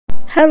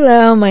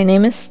Hello, my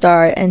name is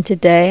Star, and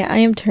today I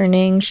am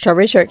turning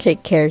Strawberry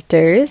Shortcake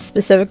characters,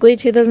 specifically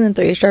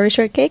 2003 Strawberry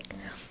Shortcake,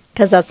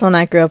 because that's one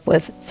I grew up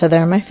with, so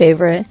they're my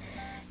favorite,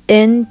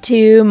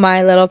 into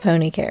My Little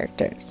Pony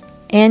characters.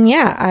 And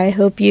yeah, I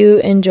hope you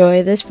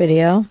enjoy this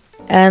video,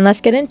 and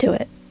let's get into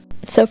it.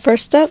 So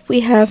first up, we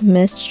have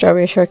Miss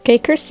Strawberry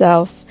Shortcake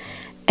herself,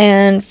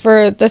 and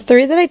for the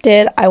three that I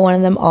did, I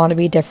wanted them all to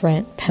be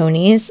different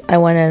ponies. I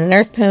wanted an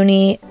earth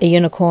pony, a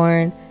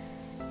unicorn,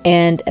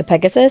 and a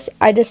Pegasus.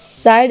 I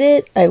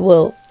decided I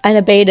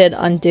debated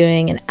on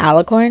doing an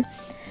alicorn,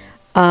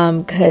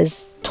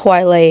 because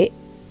Twilight,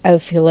 I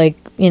feel like,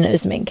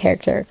 is the main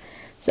character.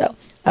 So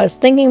I was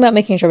thinking about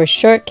making Strawberry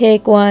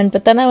Shortcake one,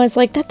 but then I was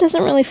like, that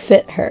doesn't really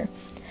fit her.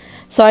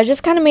 So I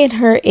just kind of made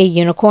her a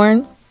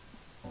unicorn,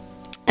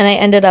 and I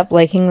ended up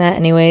liking that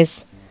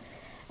anyways.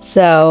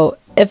 So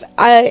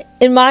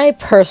in my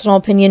personal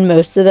opinion,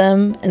 most of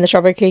them in the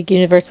Strawberry Cake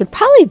universe would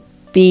probably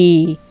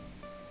be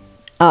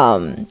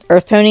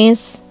earth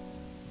ponies,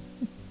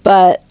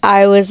 but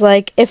I was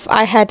like, if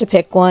I had to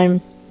pick one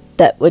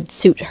that would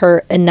suit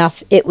her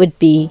enough, it would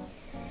be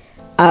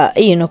a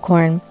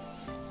unicorn.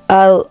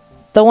 The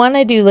one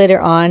I do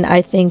later on,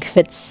 I think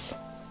fits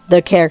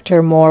the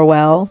character more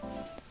well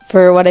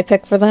for what I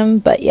pick for them,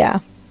 but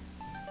yeah.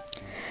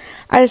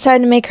 I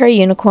decided to make her a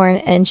unicorn,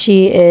 and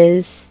she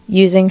is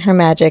using her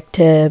magic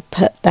to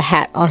put the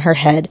hat on her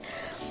head,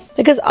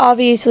 because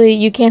obviously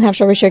you can't have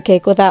Strawberry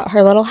Shortcake without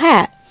her little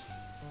hat.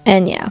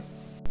 And yeah,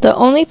 the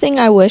only thing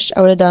I wish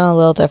I would have done a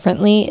little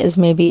differently is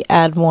maybe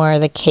add more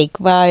of the cake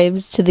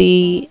vibes to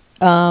the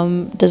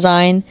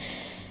design.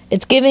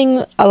 It's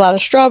giving a lot of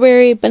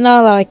strawberry, but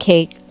not a lot of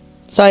cake.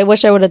 So I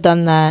wish I would have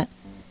done that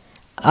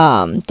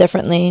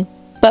differently.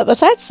 But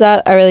besides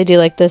that, I really do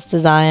like this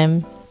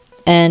design,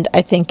 and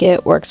I think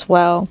it works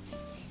well.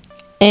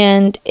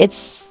 And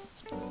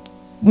it's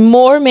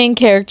more main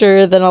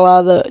character than a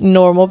lot of the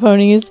normal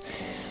ponies,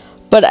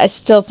 but I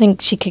still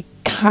think she could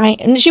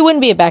and she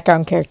wouldn't be a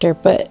background character,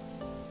 but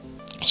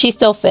she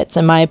still fits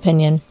in my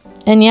opinion.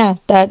 And yeah,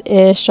 that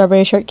is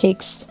Strawberry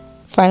Shortcake's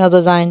final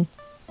design.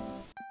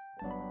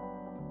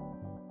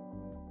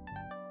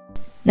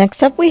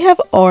 Next up, we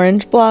have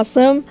Orange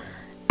Blossom.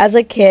 As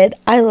a kid,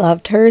 I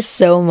loved her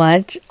so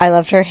much. I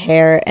loved her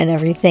hair and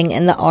everything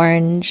in the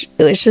orange.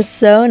 It was just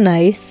so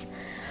nice.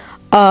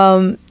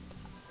 I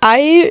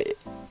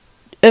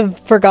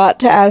forgot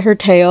to add her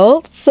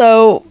tail,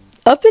 so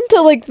up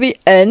until like the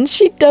end,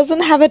 she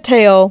doesn't have a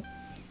tail.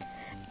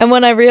 And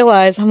when I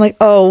realized, I'm like,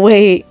 oh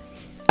wait,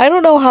 I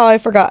don't know how I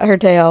forgot her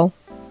tail,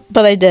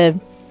 but I did.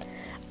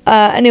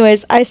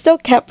 Anyways, I still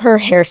kept her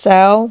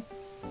hairstyle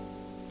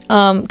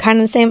kind of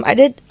the same.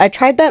 I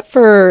tried that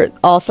for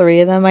all three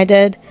of them. I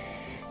did,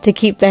 to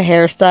keep the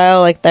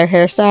hairstyle like their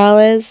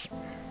hairstyle is.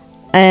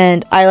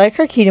 And I like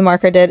her cutie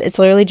mark I did. It's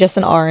literally just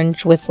an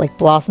orange with like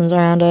blossoms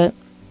around it.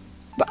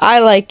 But I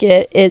like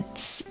it.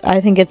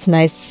 I think it's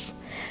nice.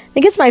 I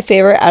think it's my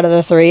favorite out of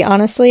the three,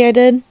 honestly, I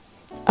did.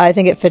 I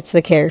think it fits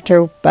the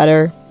character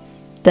better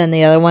than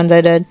the other ones I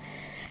did.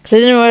 Because I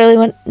didn't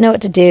really know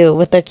what to do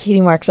with their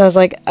cutie marks. I was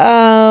like,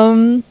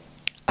 I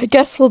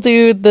guess we'll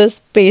do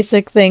this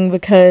basic thing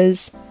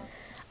because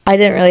I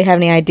didn't really have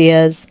any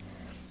ideas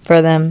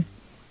for them.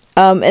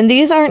 And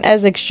these aren't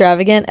as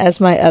extravagant as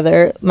my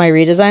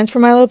redesigns for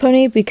My Little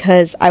Pony,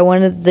 because I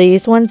wanted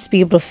these ones to be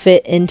able to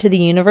fit into the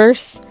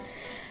universe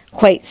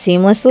quite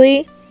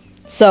seamlessly.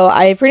 So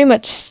I pretty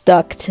much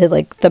stuck to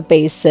like the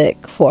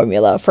basic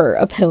formula for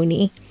a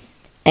pony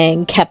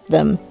and kept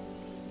them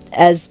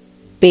as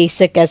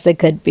basic as they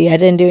could be. I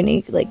didn't do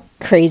any like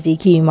crazy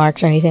key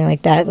marks or anything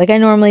like that, like I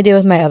normally do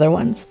with my other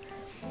ones.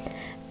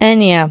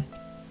 And yeah,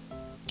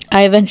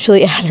 I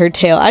eventually added her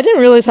tail. I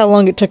didn't realize how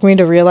long it took me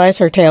to realize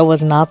her tail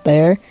was not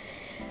there.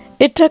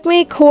 It took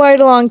me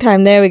quite a long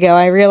time. There we go.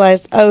 I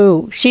realized,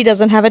 oh, she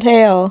doesn't have a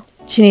tail.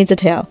 She needs a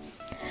tail.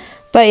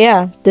 But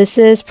yeah, this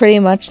is pretty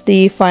much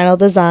the final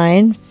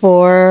design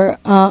for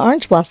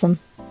Orange Blossom.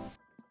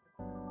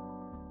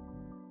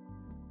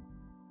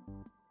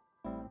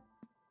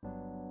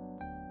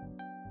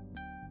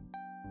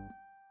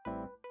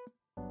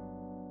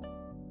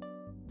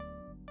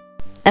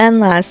 And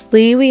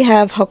lastly, we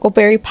have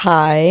Huckleberry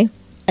Pie.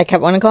 I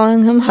kept wanting to call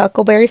him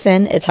Huckleberry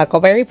Finn. It's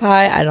Huckleberry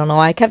Pie. I don't know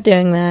why I kept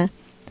doing that.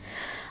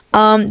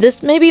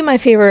 This may be my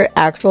favorite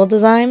actual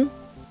design.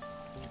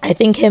 I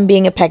think him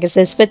being a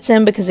Pegasus fits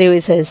him because he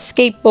always has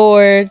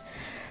skateboard.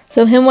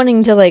 So him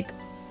wanting to like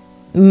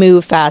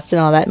move fast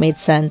and all that made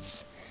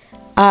sense.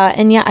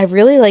 And yeah, I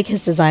really like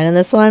his design in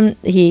this one.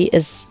 He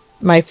is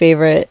my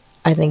favorite.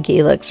 I think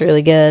he looks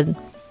really good.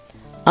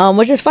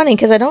 Which is funny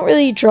because I don't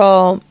really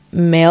draw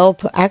male.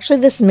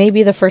 Actually, this may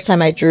be the first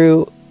time I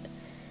drew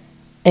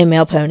a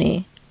male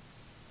pony.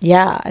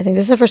 Yeah, I think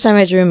this is the first time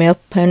I drew a male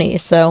pony.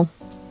 So,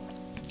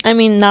 I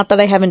mean, not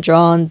that I haven't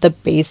drawn the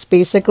base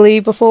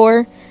basically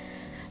before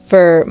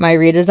for my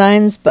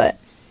redesigns, but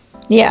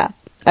yeah,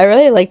 I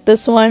really like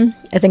this one.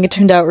 I think it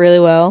turned out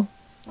really well.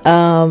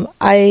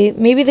 I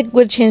maybe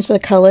would change the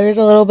colors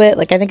a little bit.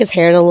 Like, I think his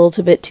hair is a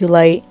little bit too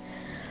light.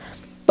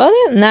 But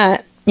other than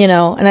that, you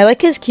know, and I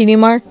like his cutie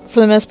mark for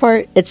the most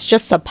part. It's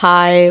just a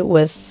pie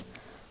with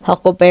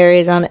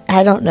huckleberries on it.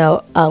 I don't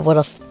know what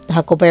a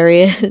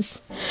huckleberry is.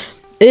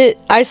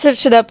 I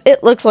searched it up.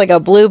 It looks like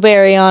a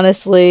blueberry,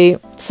 honestly.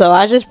 So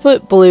I just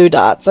put blue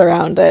dots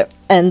around it.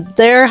 And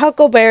they're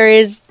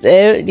huckleberries.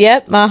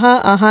 Yep,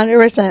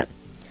 100%.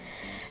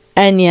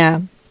 And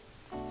yeah.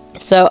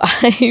 So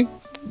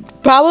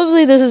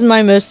probably this is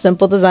my most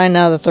simple design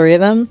out of the three of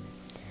them.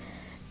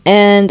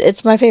 And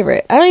it's my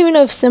favorite. I don't even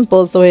know if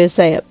simple is the way to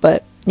say it,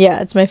 but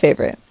yeah, it's my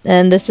favorite.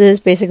 And this is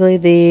basically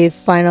the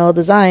final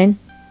design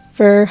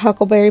for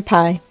Huckleberry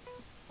Pie.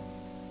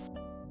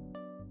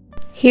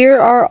 Here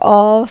are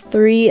all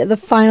three of the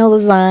final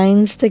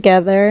designs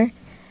together,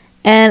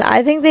 and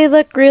I think they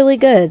look really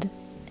good.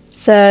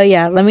 So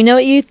yeah, let me know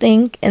what you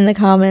think in the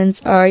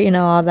comments, or you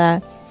know, all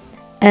that.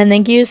 And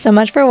thank you so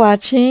much for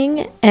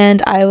watching,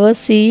 and I will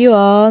see you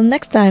all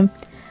next time.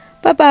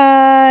 Bye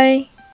bye!